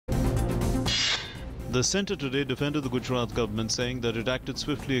The centre today defended the Gujarat government, saying that it acted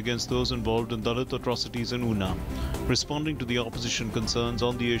swiftly against those involved in Dalit atrocities in Una. Responding to the opposition concerns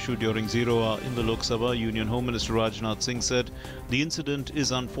on the issue during 0 hour in the Lok Sabha, Union Home Minister Rajnath Singh said the incident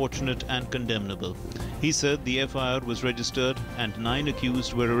is unfortunate and condemnable. He said the FIR was registered and 9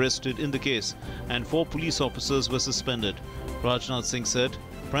 accused were arrested in the case and 4 police officers were suspended. Rajnath Singh said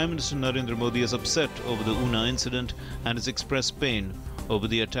Prime Minister Narendra Modi is upset over the Una incident and has expressed pain over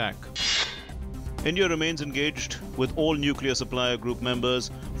the attack. India remains engaged with all nuclear supplier group members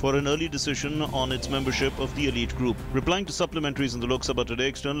for an early decision on its membership of the elite group. Replying to supplementaries in the Lok Sabha today,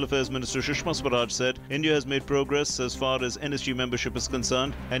 External Affairs Minister Sushma Swaraj said India has made progress as far as NSG membership is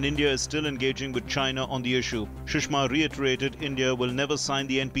concerned and India is still engaging with China on the issue. Sushma reiterated India will never sign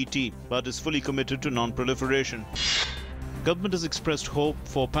the NPT but is fully committed to non-proliferation. Government has expressed hope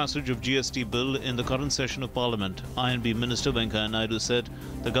for passage of GST bill in the current session of Parliament. INB Minister Venkaiah Naidu said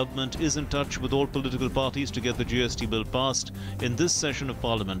the government is in touch with all political parties to get the GST bill passed in this session of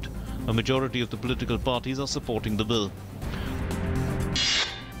Parliament. A majority of the political parties are supporting the bill.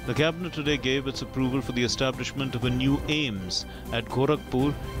 The Cabinet today gave its approval for the establishment of a new AIIMS at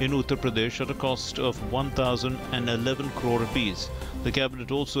Gorakhpur in Uttar Pradesh at a cost of 1,011 crore rupees. The Cabinet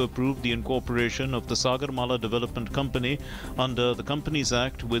also approved the incorporation of the Sagarmala Development Company under the Companies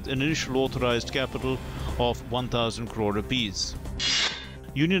Act with an initial authorized capital of 1,000 crore rupees.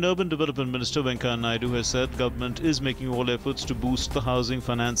 Union Urban Development Minister Venkaiah Naidu has said government is making all efforts to boost the housing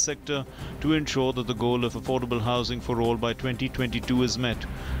finance sector to ensure that the goal of affordable housing for all by 2022 is met.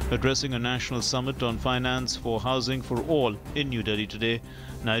 Addressing a national summit on finance for housing for all in New Delhi today,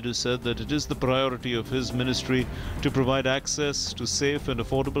 Naidu said that it is the priority of his ministry to provide access to safe and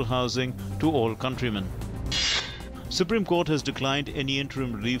affordable housing to all countrymen. Supreme Court has declined any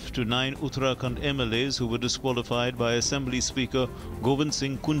interim relief to 9 Uttarakhand MLAs who were disqualified by Assembly Speaker Govind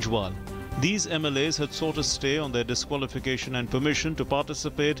Singh Kunjwal. These MLAs had sought a stay on their disqualification and permission to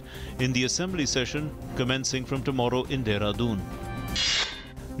participate in the Assembly session commencing from tomorrow in Dehradun.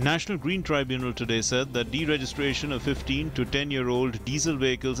 National Green Tribunal today said that deregistration of 15 to 10-year-old diesel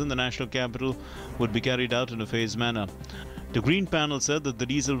vehicles in the national capital would be carried out in a phased manner. The Green Panel said that the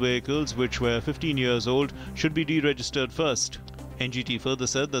diesel vehicles which were 15 years old should be deregistered first. NGT further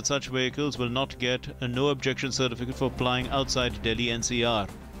said that such vehicles will not get a no objection certificate for plying outside Delhi NCR.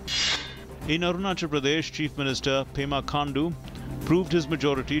 In Arunachal Pradesh, Chief Minister Pema Khandu proved his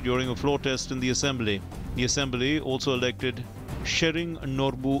majority during a floor test in the Assembly. The Assembly also elected Shering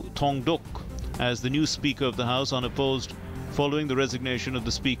Norbu Thongdok as the new Speaker of the House unopposed following the resignation of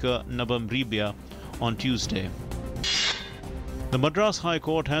the Speaker Nabam Ribia on Tuesday. The Madras High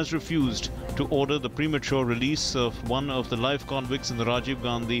Court has refused to order the premature release of one of the life convicts in the Rajiv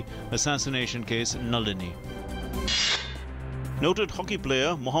Gandhi assassination case, Nalini. Noted hockey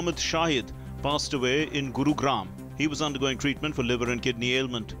player Mohammad Shahid passed away in Gurugram. He was undergoing treatment for liver and kidney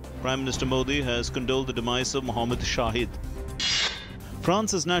ailment. Prime Minister Modi has condoled the demise of Mohammad Shahid.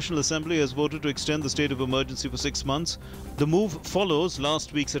 France's National Assembly has voted to extend the state of emergency for 6 months. The move follows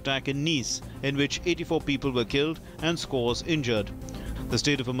last week's attack in Nice, in which 84 people were killed and scores injured. The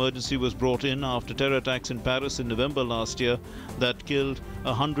state of emergency was brought in after terror attacks in Paris in November last year that killed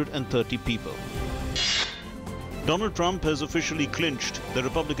 130 people. Donald Trump has officially clinched the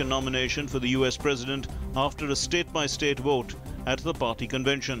Republican nomination for the US president after a state-by-state vote at the party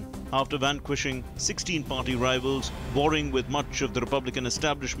convention. After vanquishing 16 party rivals, warring with much of the Republican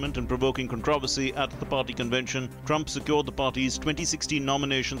establishment and provoking controversy at the party convention, Trump secured the party's 2016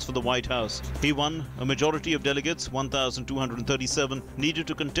 nominations for the White House. He won a majority of delegates, 1,237, needed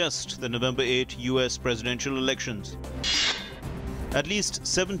to contest the November 8 US presidential elections. At least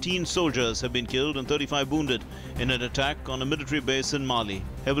 17 soldiers have been killed and 35 wounded in an attack on a military base in Mali.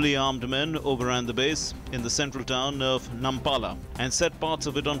 Heavily armed men overran the base in the central town of Nampala and set parts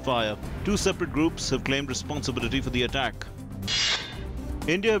of it on fire. 2 separate groups have claimed responsibility for the attack.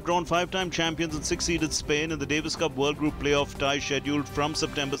 India have drawn 5-time champions and succeeded Spain in the Davis Cup World Group playoff tie scheduled from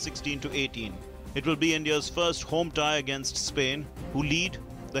September 16 to 18. It will be India's first home tie against Spain, who lead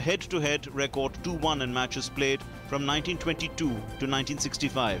the head-to-head record 2-1 in matches played from 1922 to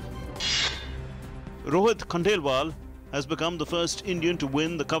 1965. Rohit Khandelwal has become the first Indian to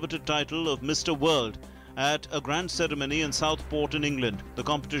win the coveted title of Mr. World at a grand ceremony in Southport in England. The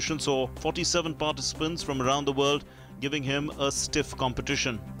competition saw 47 participants from around the world, giving him a stiff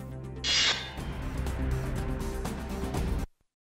competition.